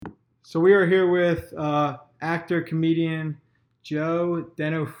So we are here with actor comedian Joe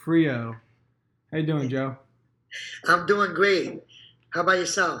Denofrio. How you doing, Joe? I'm doing great. How about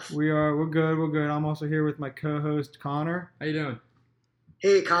yourself? We're good. We're good. I'm also here with my co-host Connor. How you doing?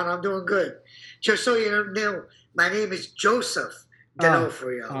 Hey, Connor, I'm doing good. Just so you know, my name is Joseph Oh,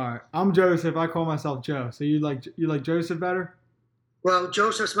 D'Onofrio. all right. I'm Joseph. I call myself Joe. So you like Joseph better? Well,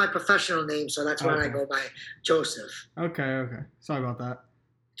 Joseph's my professional name, so that's why I Okay. go by Joseph. Okay. Sorry about that.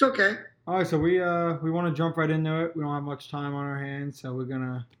 It's okay. All right. So we want to jump right into it. We don't have much time on our hands, so we're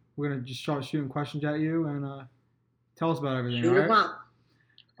gonna just start shooting questions at you and tell us about everything. All Shoot 'em right. up.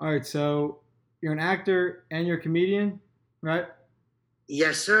 All right. So you're an actor and you're a comedian, right?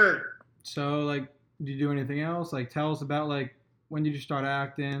 Yes, sir. So, like, do you do anything else? Like, tell us about like when did you start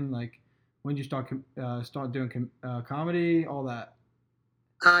acting? Like, when did you start doing comedy? All that.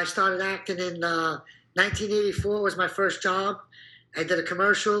 I started acting in 1984 was my first job. I did a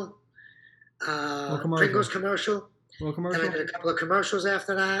commercial, What commercial? Pringles commercial. What Then I commercial? did a couple of commercials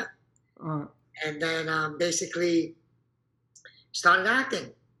after that. Uh, And then basically started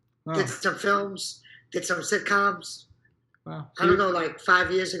acting. wow, Did some films, did some sitcoms. wow. I don't know, like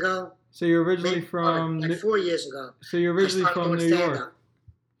 5 years ago, So you're originally maybe more, from. like 4 years ago. So you're I originally started from doing New stand York. up.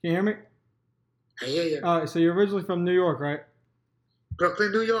 Can you hear me? I hear you. All right. So you're originally from New York, right?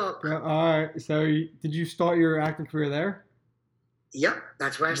 Brooklyn, New York. Yeah. All right. So did you start your acting career there? Yep,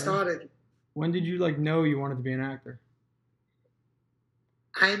 that's where I Yeah. started. When did you like know you wanted to be an actor?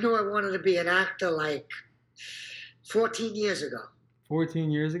 I knew I wanted to be an actor like 14 years ago.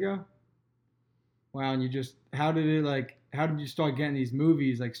 14 years ago. Wow. And you just how did it like? How did you start getting these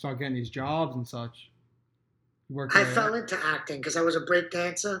movies? Like start getting these jobs and such? You worked I your way fell up? into acting because I was a break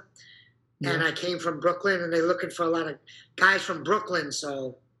dancer and Yeah. I came from Brooklyn and they're looking for a lot of guys from Brooklyn.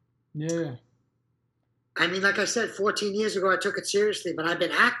 So, Yeah. I mean, like I said, 14 years ago, I took it seriously, but I've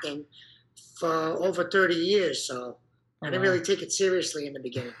been acting for over 30 years. So Oh I didn't wow. really take it seriously in the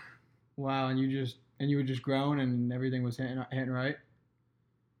beginning. Wow. And you were just growing and everything was hitting right.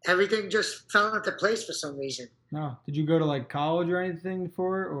 Everything just fell into place for some reason. No. Did you go to like college or anything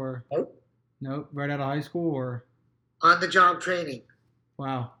for it or Nope. no? Right out of high school or On the job training.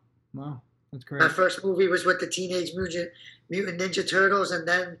 wow. Wow. That's My great. first movie was with the Mutant Ninja Turtles, and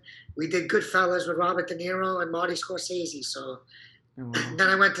then we did Goodfellas with Robert De Niro and Marty Scorsese. So Oh, wow. then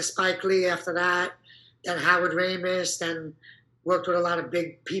I went to Spike Lee after that, then Howard Ramis, then worked with a lot of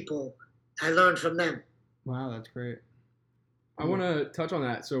big people. I learned from them. Wow. That's great. I want to touch on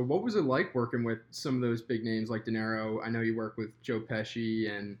that. So, what was it like working with some of those big names like De Niro? I know you work with Joe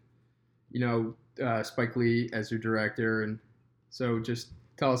Pesci and Spike Lee as your director, and so just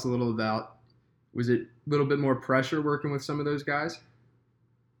tell us a little about. Was it a little bit more pressure working with some of those guys?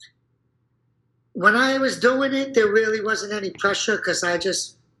 When I was doing it, there really wasn't any pressure because I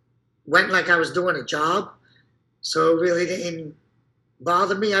just went like I was doing a job. So it really didn't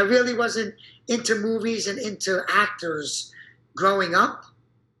bother me. I really wasn't into movies and into actors growing up.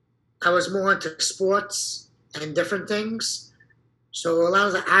 I was more into sports and different things. So a lot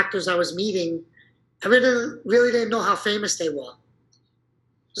of the actors I was meeting, I really didn't know how famous they were.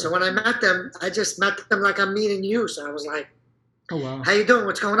 So when I met them, I just met them like I'm meeting you. So I was like, Oh wow. how you doing?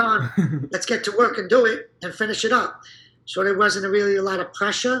 What's going on? Let's get to work and do it and finish it up. So there wasn't really a lot of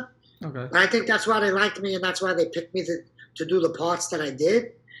pressure. Okay. And I think that's why they liked me and that's why they picked me to do the parts that I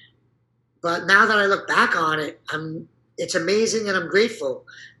did. But now that I look back on it, it's amazing and I'm grateful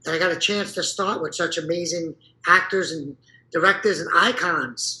that I got a chance to start with such amazing actors and directors and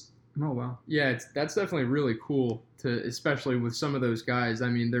icons. Oh wow. Yeah, that's definitely really cool to, especially with some of those guys. I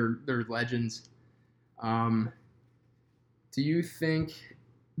mean, they're legends. Do you think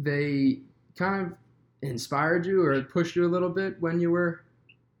they kind of inspired you or pushed you a little bit when you were?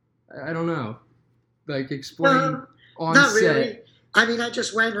 I don't know. Like explain on Not set. really. I mean, I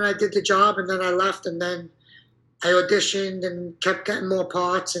just went and I did the job and then I left and then I auditioned and kept getting more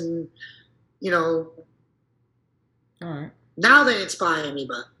parts and, All right. now they inspire me.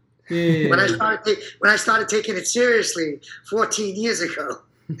 But Yeah. when I started taking it seriously 14 years ago,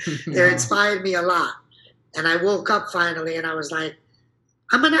 they Wow. inspired me a lot. And I woke up finally and I was like,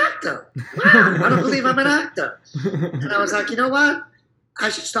 I'm an actor. Wow, I don't believe I'm an actor. And I was like, you know what? I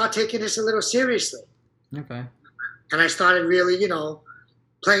should start taking this a little seriously. Okay. And I started really,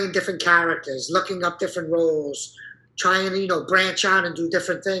 playing different characters, looking up different roles, trying to, branch out and do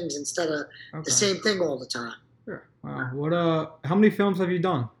different things instead of Okay. the same thing all the time. Sure. Wow. What? How many films have you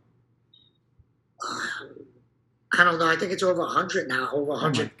done? I don't know. I think it's over 100 now, over Oh my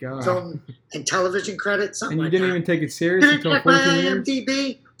 100 god. film and television credits, something And you like didn't that. even take it serious Didn't until check my 14 years.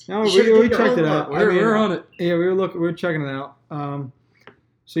 IMDb. No, You should've we did your checked it homework. out. We're on it. Yeah, we were checking it out.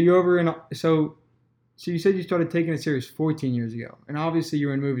 So you're over in so you said you started taking it serious 14 years ago, and obviously you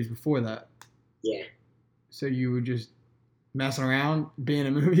were in movies before that. Yeah. So you were just messing around, being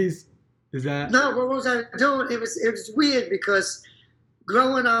in movies. Is that? No, what was I doing? It was weird because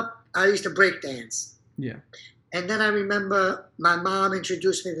growing up, I used to break dance. Yeah. And then I remember my mom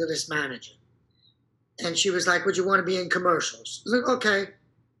introduced me to this manager. And she was like, would you want to be in commercials? I was like, okay.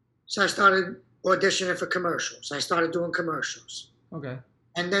 So I started auditioning for commercials. I started doing commercials. Okay.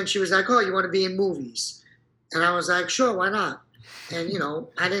 And then she was like, oh, you want to be in movies? And I was like, sure, why not? And,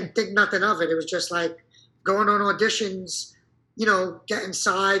 I didn't think nothing of it. It was just like going on auditions, getting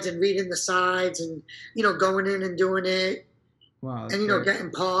sides and reading the sides and, going in and doing it. Wow. And, great.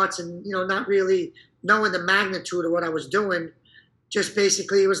 getting parts and, not really knowing the magnitude of what I was doing. Just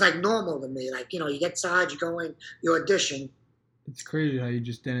basically, it was like normal to me. Like, you get sides, you go in, you audition. It's crazy how you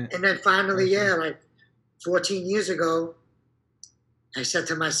just didn't. And then finally, like 14 years ago, I said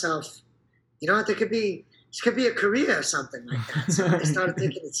to myself, you know what, this could be a career or something like that. So I started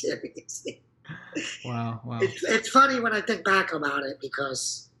taking it seriously. Wow. It's funny when I think back about it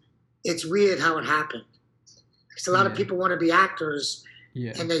because it's weird how it happened. Because a lot of people want to be actors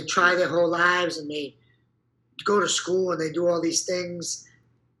and they try their whole lives and they go to school and they do all these things,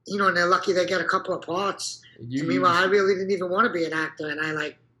 and they're lucky they get a couple of parts. Meanwhile, I really didn't even want to be an actor, and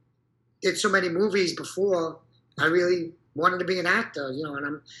I did so many movies before I really wanted to be an actor, and I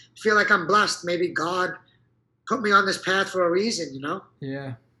feel like I'm blessed. Maybe God put me on this path for a reason,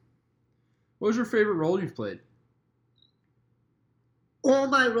 Yeah. What was your favorite role you've played? All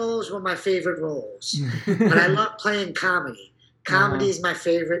my roles were my favorite roles, but I love playing comedy. Comedy is my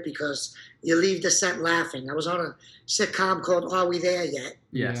favorite because you leave the set laughing. I was on a sitcom called Are We There Yet?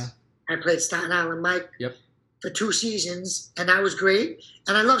 Yes. I played Staten Island Mike Yep. for 2 seasons, and that was great.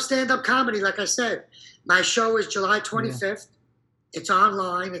 And I love stand-up comedy, like I said. My show is July 25th. It's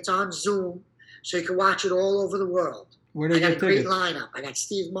online. It's on Zoom, so you can watch it all over the world. Where do you I got a get great tickets? lineup. I got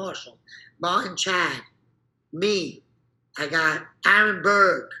Steve Marshall, Martin Chad, me. I got Aaron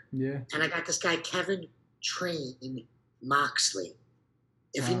Berg, Yeah. and I got this guy Kevin Train Moxley.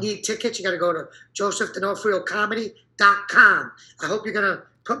 If you Wow. need tickets, you got to go to josephDonofrioComedy.com. I hope you're going to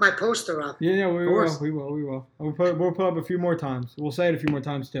put my poster up. Yeah, we course. will. We will. We'll put up a few more times. We'll say it a few more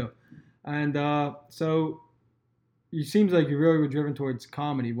times too. And so, it seems like you really were driven towards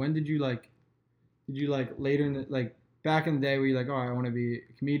comedy. When did you later in back in the day were you like, oh, I want to be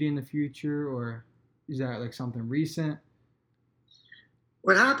a comedian in the future, or is that like something recent?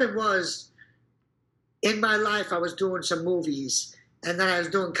 What happened was, in my life, I was doing some movies, and then I was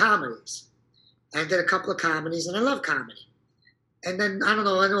doing comedies. I did a couple of comedies, and I love comedy. And then, I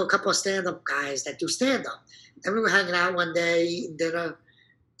know a couple of stand-up guys that do stand-up. And we were hanging out one day, eating dinner,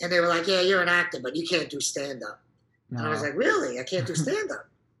 and they were like, yeah, you're an actor, but you can't do stand-up. And I was like, really? I can't do stand-up?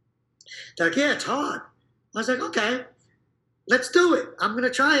 They're like, yeah, it's hard. I was like, okay, let's do it. I'm going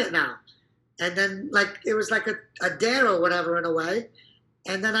to try it now. And then, it was like a dare or whatever in a way.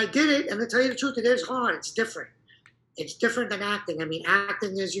 And then I did it, and to tell you the truth, it is hard. It's different. It's different than acting. I mean,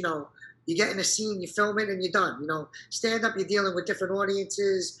 acting is, you get in a scene, you film it, and you're done. Stand-up, you're dealing with different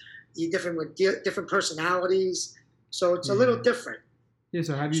audiences, you're different with different personalities. So it's a little different. Yeah,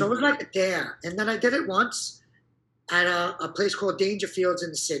 so have you... So it was like a dare. And then I did it once at a place called Dangerfields in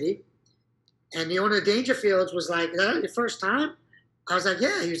the city. And the owner of Dangerfields was like, is that your first time? I was like,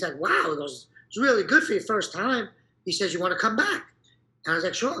 yeah. He was like, wow. He goes, it's really good for your first time. He says, you want to come back? And I was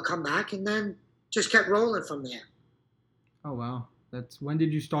like, sure, I'll come back. And then just kept rolling from there. Oh, wow. When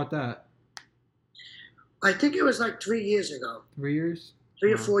did you start that? I think it was like 3 years ago. 3 years?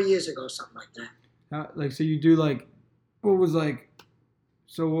 3 or 4 years ago, something like that. So you do what was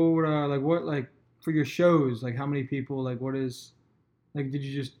so what would for your shows, how many people, what is, did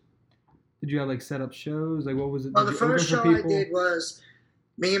you have set up shows? What was it? Well, Did the you open first for show I people? did was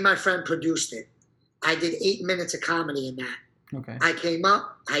me and my friend produced it. I did 8 minutes of comedy in that. Okay. I came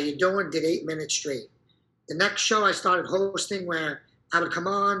up, how you doing? Did 8 minutes straight. The next show I started hosting where I would come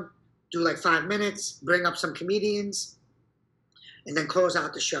on, do 5 minutes, bring up some comedians, and then close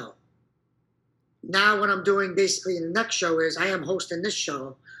out the show. Now what I'm doing basically in the next show is I am hosting this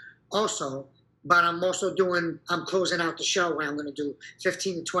show also, but I'm closing out the show where I'm going to do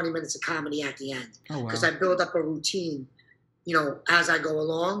 15 to 20 minutes of comedy at the end. Oh, wow. Because I build up a routine, as I go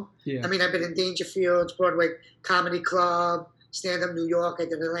along. Yeah. I mean, I've been in Dangerfields, Broadway Comedy Club, Stand-Up New York, I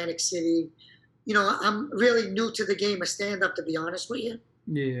did Atlantic City. I'm really new to the game of stand-up, to be honest with you.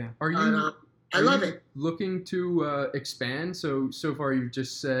 Yeah. Are you? I love it. Looking to expand? So far you've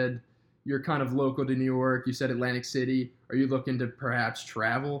just said you're kind of local to New York. You said Atlantic City. Are you looking to perhaps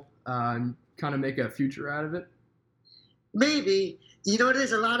travel, kind of make a future out of it? Maybe. You know,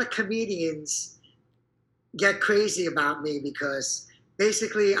 there's a lot of comedians get crazy about me because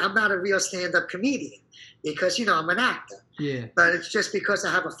basically I'm not a real stand-up comedian because, you know, I'm an actor. Yeah. But it's just because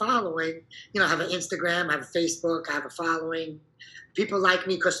I have a following. You know, I have an Instagram, I have a Facebook, I have a following. People like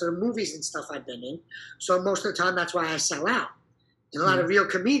me because of the movies and stuff I've been in. So most of the time, that's why I sell out. And a lot of real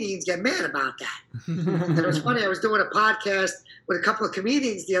comedians get mad about that. And it was funny, I was doing a podcast with a couple of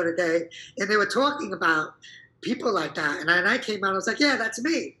comedians the other day, and they were talking about people like that. And I came out, I was like, yeah, that's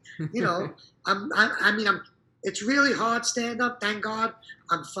me. You know, it's really hard stand-up, thank God.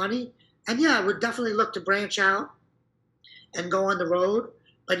 I'm funny. And yeah, I would definitely look to branch out and go on the road.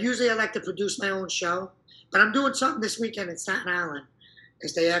 But usually I like to produce my own show. But I'm doing something this weekend in Staten Island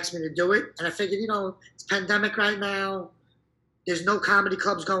because they asked me to do it. And I figured, you know, it's pandemic right now. There's no comedy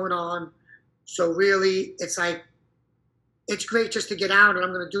clubs going on. So really, it's like, it's great just to get out. And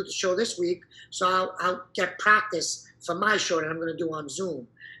I'm going to do the show this week. So I'll get practice for my show that I'm going to do on Zoom.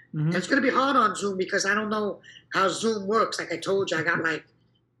 Mm-hmm. And it's going to be hard on Zoom because I don't know how Zoom works. Like I told you, I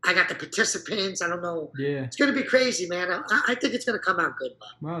got the participants. I don't know. Yeah. It's going to be crazy, man. I think it's going to come out good, Bob.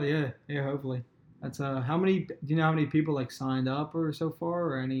 Well, yeah, hopefully. That's how many? Do you know how many people like signed up or so far,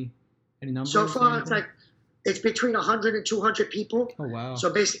 or any numbers? So far, it's between 100 and 200 people. Oh wow!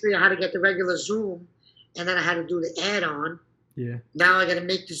 So basically, I had to get the regular Zoom, and then I had to do the add-on. Yeah. Now I got to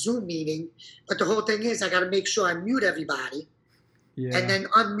make the Zoom meeting, but the whole thing is I got to make sure I mute everybody, Yeah. and then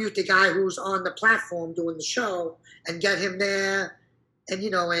unmute the guy who's on the platform doing the show, and get him there, and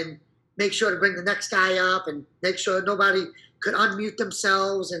and make sure to bring the next guy up, and make sure nobody could unmute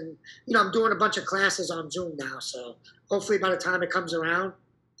themselves. And I'm doing a bunch of classes on Zoom now, so hopefully by the time it comes around,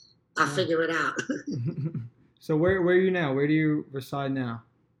 I'll figure it out. So where are you now? Where do you reside now?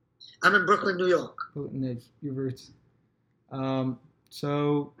 I'm in Brooklyn, New York. Your roots.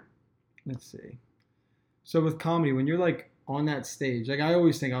 So let's see. So with comedy, when you're like on that stage, like I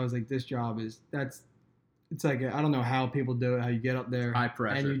always think I was like, this job it's like I don't know how people do it, how you get up there high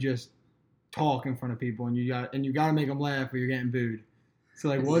pressure and you just talk in front of people and you got to make them laugh or you're getting booed. So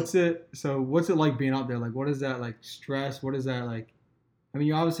like what's it like being up there? Like what is that like stress? What is that like? I mean,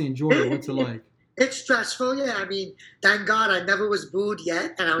 you obviously enjoy it. What's it like? It's stressful, yeah. I mean, thank God I never was booed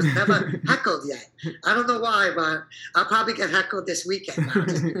yet, and I was never heckled yet. I don't know why, but I'll probably get heckled this weekend.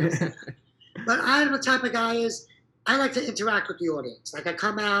 But I'm the type of guy I like to interact with the audience. Like I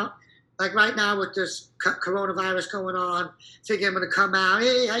come out, like right now with this coronavirus going on, figure I'm going to come out.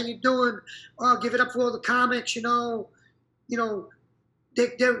 Hey, how you doing? Oh, give it up for all the comics.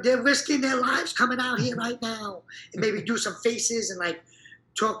 They're risking their lives coming out here right now, and maybe do some faces and like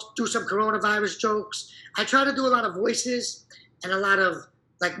do some coronavirus jokes. I try to do a lot of voices and a lot of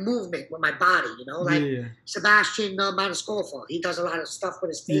like movement with my body. Yeah. Sebastian Maniscalco. He does a lot of stuff with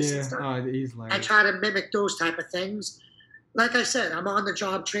his face and stuff. He's like. I try to mimic those type of things. Like I said, I'm on the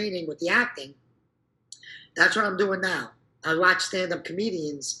job training with the acting. That's what I'm doing now. I watch stand-up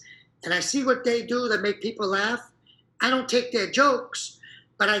comedians, and I see what they do that make people laugh. I don't take their jokes,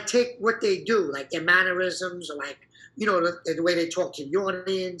 but I take what they do, like their mannerisms, or like, the way they talk to the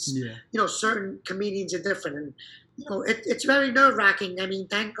audience. Yeah. Certain comedians are different, and it's very nerve-wracking. I mean,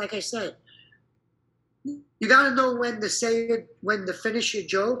 like I said, you got to know when to finish your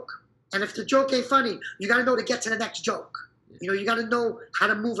joke, and if the joke ain't funny, you got to know to get to the next joke. You got to know how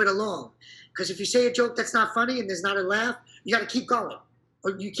to move it along. Because if you say a joke that's not funny and there's not a laugh, you got to keep going.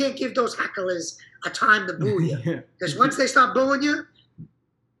 Or you can't give those hecklers a time to boo you. Because once they start booing you,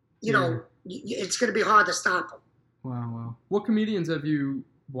 it's going to be hard to stop them. Wow. What comedians have you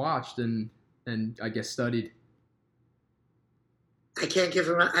watched and I guess studied? I can't give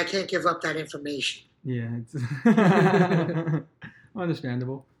up that information. Yeah, it's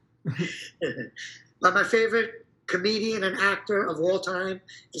understandable. But my favorite comedian and actor of all time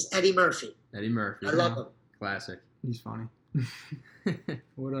is Eddie Murphy. Eddie Murphy. I love him. Classic. He's funny.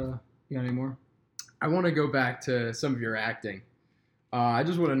 What you got any more? I want to go back to some of your acting. I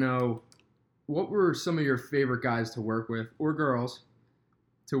just want to know, what were some of your favorite guys to work with, or girls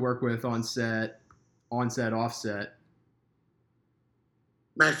to work with on set, off set?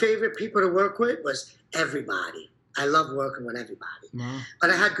 My favorite people to work with was everybody. I love working with everybody. Wow. But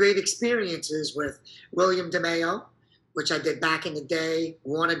I had great experiences with William DeMeo, which I did back in the day,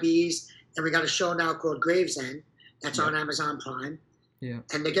 Wannabes, and we got a show now called Gravesend. That's on Amazon Prime. Yeah.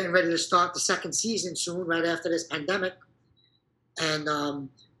 And they're getting ready to start the second season soon, right after this pandemic. And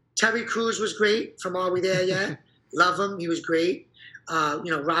Terry Crews was great from Are We There Yet? Love him. He was great.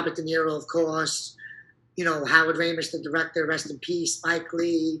 Robert De Niro, of course. Howard Ramis, the director, rest in peace. Spike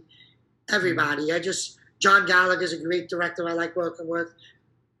Lee. Everybody. John Gallagher's a great director I like working with.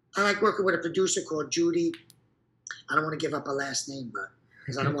 I like working with a producer called Judy. I don't want to give up her last name, but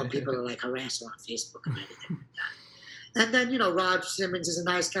because I don't want people to like harass her on Facebook and everything like that. And then, Rod Simmons is a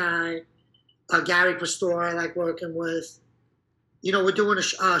nice guy. Gary Pastor I like working with. We're doing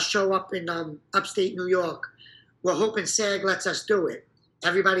a show up in upstate New York. We're hoping SAG lets us do it.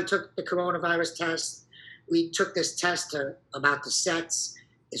 Everybody took the coronavirus test. We took this test about the sets.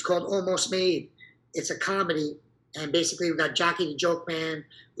 It's called Almost Made. It's a comedy. And basically we got Jackie the Joke Man,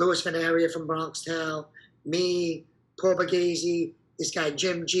 Louis Veneria from Bronx Tale, me, Paul Borghese, this guy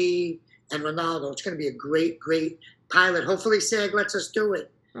Jim G, and Ronaldo. It's going to be a great, great pilot. Hopefully SAG lets us do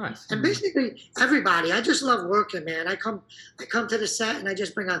it. Nice. And basically everybody, I just love working, man. I come to the set and I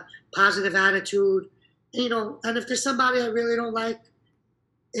just bring a positive attitude, and if there's somebody I really don't like,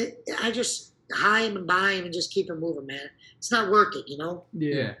 I just hire him and buy him and just keep him moving, man. It's not worth it,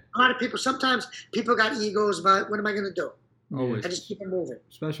 Yeah. A lot of people, sometimes people got egos, but what am I going to do? Always. I just keep them moving.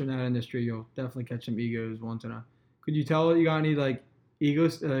 Especially in that industry, you'll definitely catch some egos once in a. Could you tell you got any like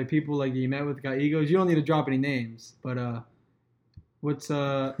egos? People like you met with got egos. You don't need to drop any names, but what's you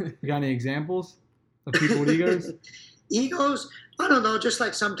got any examples of people with egos? Egos? I don't know. Just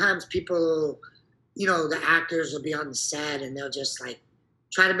like sometimes people, the actors will be on the set and they'll just like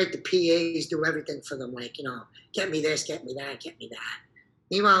try to make the PAs do everything for them. Like, get me this, get me that, get me that.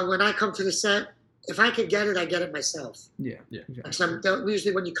 Meanwhile, when I come to the set, if I could get it, I get it myself. Yeah. Exactly.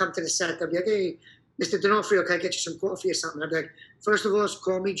 Usually when you come to the set, they'll be like, hey, Mr. D'Onofrio, can I get you some coffee or something? I'll be like, first of all,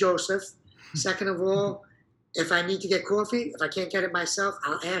 call me Joseph. Second of all, if I need to get coffee, if I can't get it myself,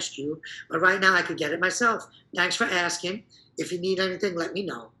 I'll ask you. But right now I could get it myself. Thanks for asking. If you need anything, let me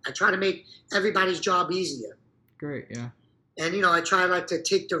know. I try to make everybody's job easier. Great, yeah. And, I try like to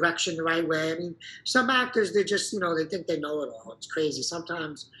take direction the right way. I mean, some actors, they just, they think they know it all. It's crazy.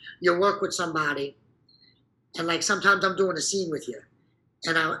 Sometimes you work with somebody and like sometimes I'm doing a scene with you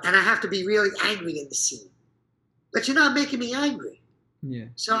and I have to be really angry in the scene, but you're not making me angry. Yeah.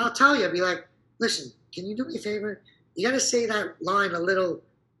 So I'll tell you, I'll be like, listen, can you do me a favor? You got to say that line a little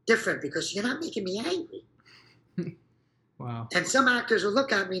different because you're not making me angry. Wow. And some actors will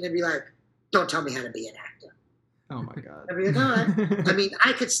look at me and be like, don't tell me how to be an actor. Oh my God. I mean, all right. I mean,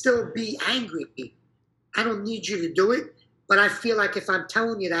 I could still be angry. I don't need you to do it, but I feel like if I'm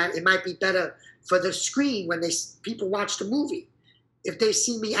telling you that, it might be better for the screen when people watch the movie. If they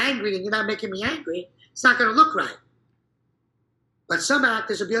see me angry and you're not making me angry, it's not going to look right. But some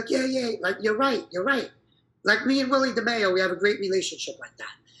actors will be like, yeah, like you're right. Like me and Willie DeMayo, we have a great relationship like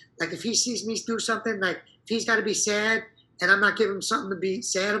that. Like if he sees me do something, like if he's got to be sad and I'm not giving him something to be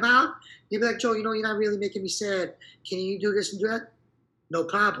sad about, he'd be like, Joe, you're not really making me sad. Can you do this and do that? No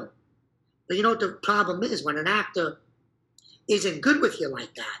problem. But you know what the problem is? When an actor isn't good with you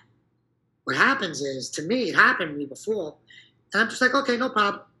like that, what happens is, to me, it happened to me before, and I'm just like, okay, no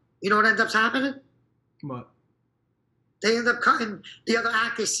problem. You know what ends up happening? What? They end up cutting the other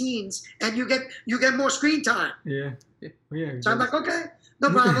actor's scenes, and you get more screen time. Yeah. Yeah. So I'm like, okay,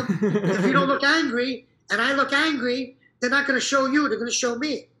 no problem. If you don't look angry, and I look angry, they're not going to show you. They're going to show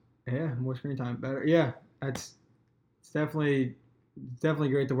me. Yeah, more screen time, better. Yeah, it's definitely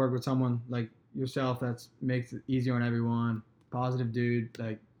great to work with someone like yourself. That makes it easier on everyone. Positive dude,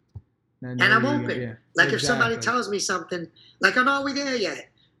 like. And I'm open. Yeah, like if somebody tells me something, like I'm not there yet.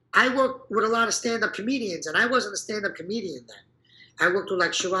 I work with a lot of stand-up comedians, and I wasn't a stand-up comedian then. I worked with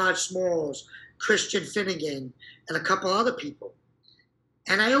like Sherrod Smalls, Christian Finnegan, and a couple other people.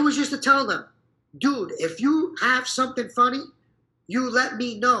 And I always used to tell them, dude, if you have something funny, you let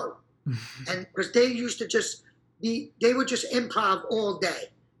me know. And because they used to they would just improv all day,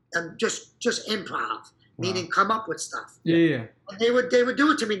 and just improv, meaning come up with stuff. Yeah. And they would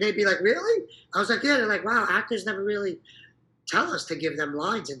do it to me. And they'd be like, really? I was like, yeah. They're like, wow, actors never really tell us to give them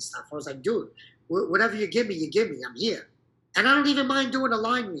lines and stuff. I was like, dude, whatever you give me, I'm here. And I don't even mind doing a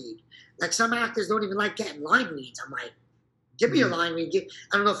line read. Like some actors don't even like getting line reads. I'm like, give me a line read.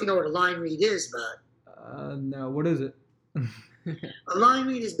 I don't know if you know what a line read is, but no, what is it? a line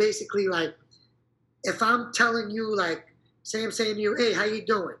read is basically like if I'm telling you, like, say I'm saying to you, hey, how you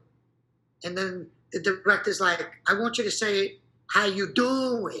doing? And then the director's like, I want you to say, how you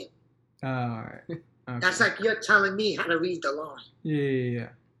doing? All right. Okay. That's like you're telling me how to read the line. Yeah.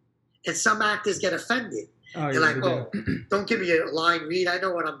 And some actors get offended. Oh, They're like, oh, don't give me a line read. I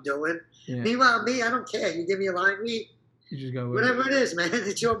know what I'm doing. Yeah. Meanwhile, me, I don't care. You give me a line read. You just go with whatever it is, man.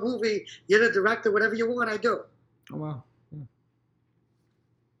 It's your movie. You're the director. Whatever you want, I do. Oh, wow. Yeah.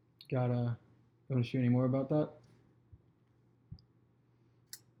 You want to shoot any more about that?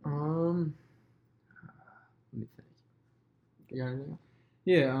 Let me think. You got anything?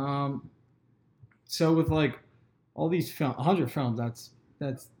 Yeah. So with like all these 100 films,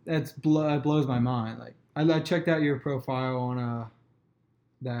 that blows my mind. Like I checked out your profile on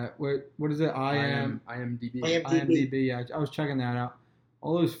that what is it? IMDb. IMDb. Yeah, I was checking that out.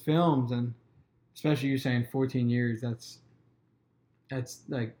 All those films, and especially you saying 14 years. That's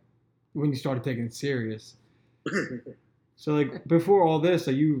like when you started taking it serious. So like before all this,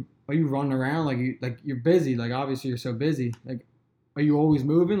 are you running around like you're busy? Like obviously you're so busy. Like are you always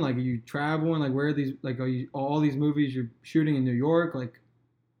moving? Like are you traveling? Like where are these? Like are you all these movies you're shooting in New York? Like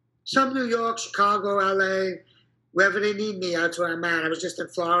Some New York, Chicago, LA, wherever they need me, that's where I'm at. I was just in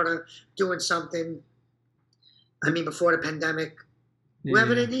Florida doing something. I mean, before the pandemic,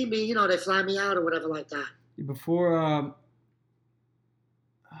 wherever they need me, they fly me out or whatever like that. Before,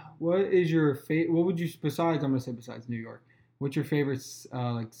 what is your what would you besides? I'm gonna say besides New York. What's your favorite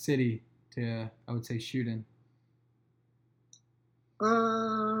like city to I would say shoot in?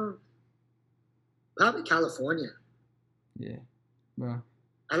 Probably California. Yeah, well,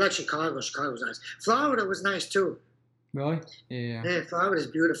 I like Chicago. Chicago was nice. Florida was nice too. really? Yeah. Yeah, Florida is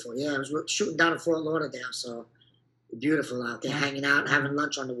beautiful. Yeah, I was shooting down in Fort Lauderdale, so beautiful out there, hanging out, having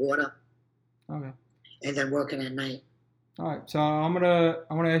lunch on the water, Okay. and then working at night. All right. So I want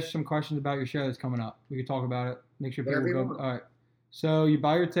to ask you some questions about your show that's coming up. We can talk about it. Make sure people Whatever you go. want. All right. So you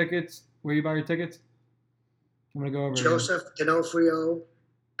buy your tickets. Where you buy your tickets? I'm gonna go over. Joseph D'Onofrio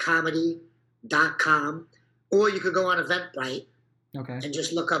Comedy.com, or you could go on Eventbrite Okay. and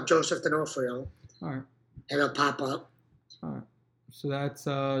just look up Joseph D'Onofrio, All right. and it'll pop up. All right. So that's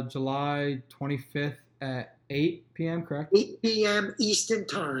July 25th at 8 p.m. Correct? 8 p.m. Eastern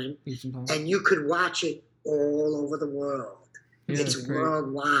Time, Eastern time. and you could watch it all over the world. Yeah, It's that's great.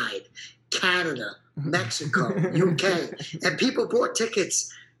 worldwide. Canada, Mexico, UK. And people bought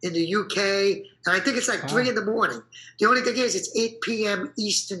tickets in the UK, and I think it's like 3 in the morning. The only thing is, it's 8 p.m.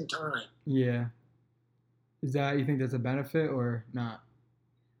 Eastern Time. Yeah. Is that you think that's a benefit or not?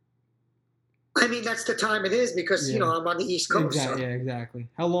 I mean, that's the time it is because, Yeah. I'm on the East Coast. Exactly. So Yeah. Exactly.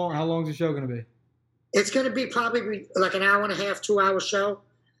 How long's the show gonna be? it's going to be probably like an hour and a half, 2 hour show.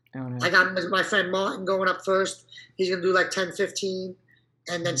 Hour and a I half. got my friend Martin going up first. He's going to do like 10, 15.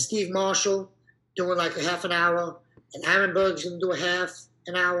 And then Steve Marshall doing like a half an hour. And Aaron Berg's going to do a half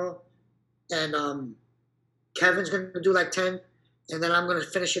an hour. And Kevin's going to do like 10. And then I'm going to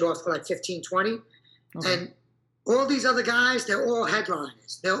finish it off for like 15, 20. Okay. And all these other guys, they're all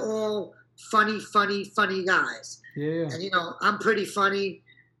headliners. They're all funny guys. Yeah. And, I'm pretty funny.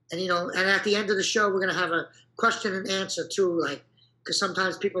 And, and at the end of the show, we're going to have a question and answer too. Like, because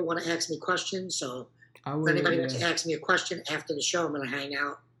sometimes people want to ask me questions. So I if would. anybody Yeah. wants to ask me a question after the show, I'm going to hang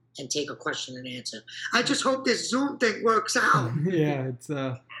out and take a question and answer. I just hope this Zoom thing works out. Yeah.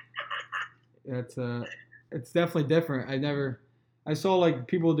 It's definitely different. I saw like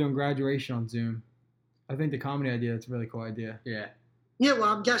people doing graduation on Zoom. I think the comedy idea is a really cool idea. Yeah. Yeah, well,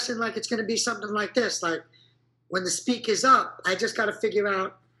 I'm guessing like it's going to be something like this. Like when the speaker's up, I just got to figure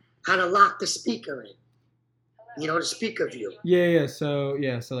out how to lock the speaker in. The speaker view. Yeah. So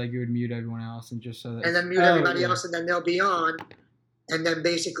like you would mute everyone else and just so that. And then mute everybody else, and then they'll be on. And then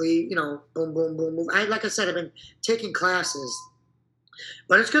basically, boom, boom, boom, boom. Like I said, I've been taking classes.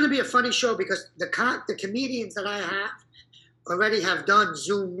 But it's going to be a funny show because the comedians that I have already have done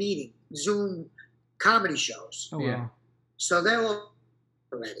Zoom comedy shows. Oh Yeah. wow. So they're all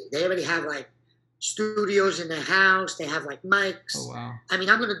already. They already have like studios in their house. They have like mics. Oh wow. I mean,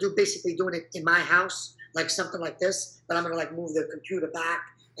 I'm going to doing it in my house, like something like this. But I'm going to like move the computer back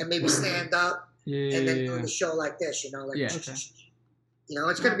and maybe stand up Yeah. and then do the show like this, like, Yeah. Okay.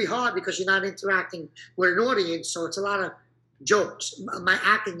 it's going to be hard because you're not interacting with an audience. So it's a lot of jokes. My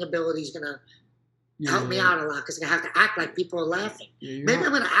acting ability is going to help me out a lot because I have to act like people are laughing. Yeah, Maybe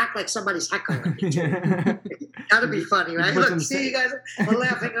I'm going to act like somebody's heckling me. That'd be funny, right? Put Look, some see, you guys are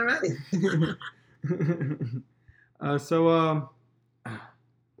laughing already.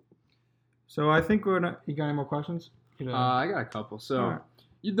 So I think we're not. You got any more questions? I got a couple. So All right.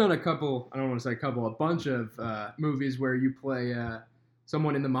 you've done a couple. I don't want to say a couple. A bunch of movies where you play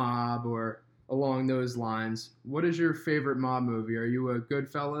someone in the mob or along those lines. What is your favorite mob movie? Are you a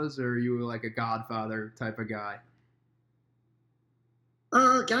Goodfellas or are you like a Godfather type of guy?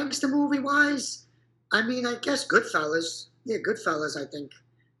 Gangster movie wise, I mean, I guess Goodfellas. Yeah, Goodfellas, I think.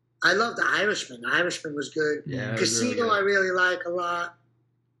 I love The Irishman. The Irishman was good. Yeah, that was Casino, really good. I really like a lot.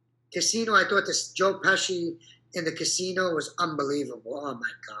 Casino, I thought this Joe Pesci in the Casino was unbelievable. Oh my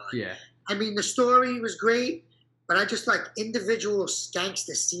God. Yeah. I mean, the story was great, but I just like individual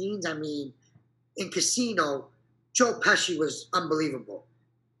gangster scenes. I mean, in Casino, Joe Pesci was unbelievable.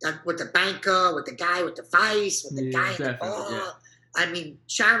 With the banker, with the guy with the vice, with the Yeah, guy in the definitely, bar. yeah. I mean,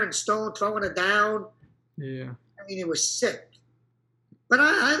 Sharon Stone throwing it down. Yeah. I mean, it was sick. But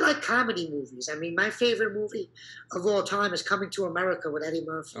I like comedy movies. I mean, my favorite movie of all time is Coming to America with Eddie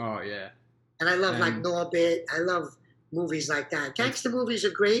Murphy. Oh yeah. And I love like And- Norbit. I love movies like that. Gangster movies are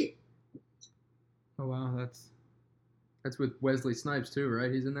great. Oh wow, That's with Wesley Snipes too,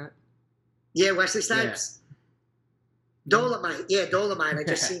 right? He's in that. Yeah, Wesley Snipes. Dolomite. Yeah, Dolomite. I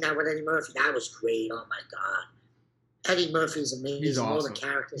just Yeah. seen that with Eddie Murphy. That was great. Oh my God. Eddie Murphy's amazing. He's All awesome. the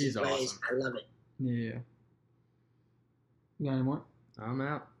characters He's he plays. awesome. I love it. yeah. You got any more? I'm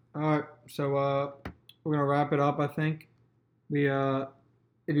out. All right, so we're gonna wrap it up. I think we if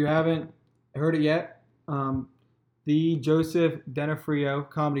you haven't heard it yet, the Joseph D'Onofrio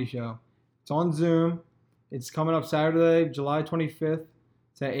comedy show. It's on Zoom. It's coming up Saturday, July 25th.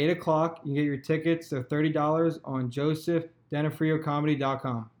 It's at 8 o'clock. You can get your tickets. They're $30 on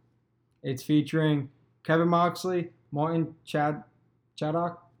josephdonofriocomedy.com. It's featuring Kevin Moxley, Martin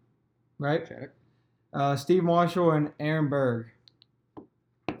Chaddock, right? Check. Steve Marshall and Aaron Berg.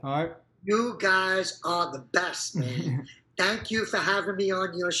 All right. You guys are the best, man. Thank you for having me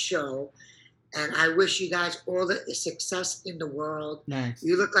on your show. And I wish you guys all the success in the world. Thanks.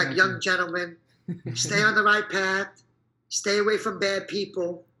 You look like Thank young you. gentlemen. Stay on the right path. Stay away from bad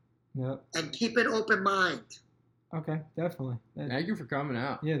people. Yep. And keep an open mind. Okay, definitely. Thank you for coming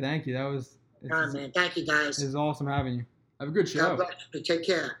out. Yeah, thank you. That was All right, man. Thank you, guys. it was awesome having you. Have a good show. God bless you. Take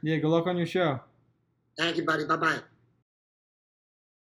care. Yeah, good luck on your show. Thank you, buddy. Bye-bye.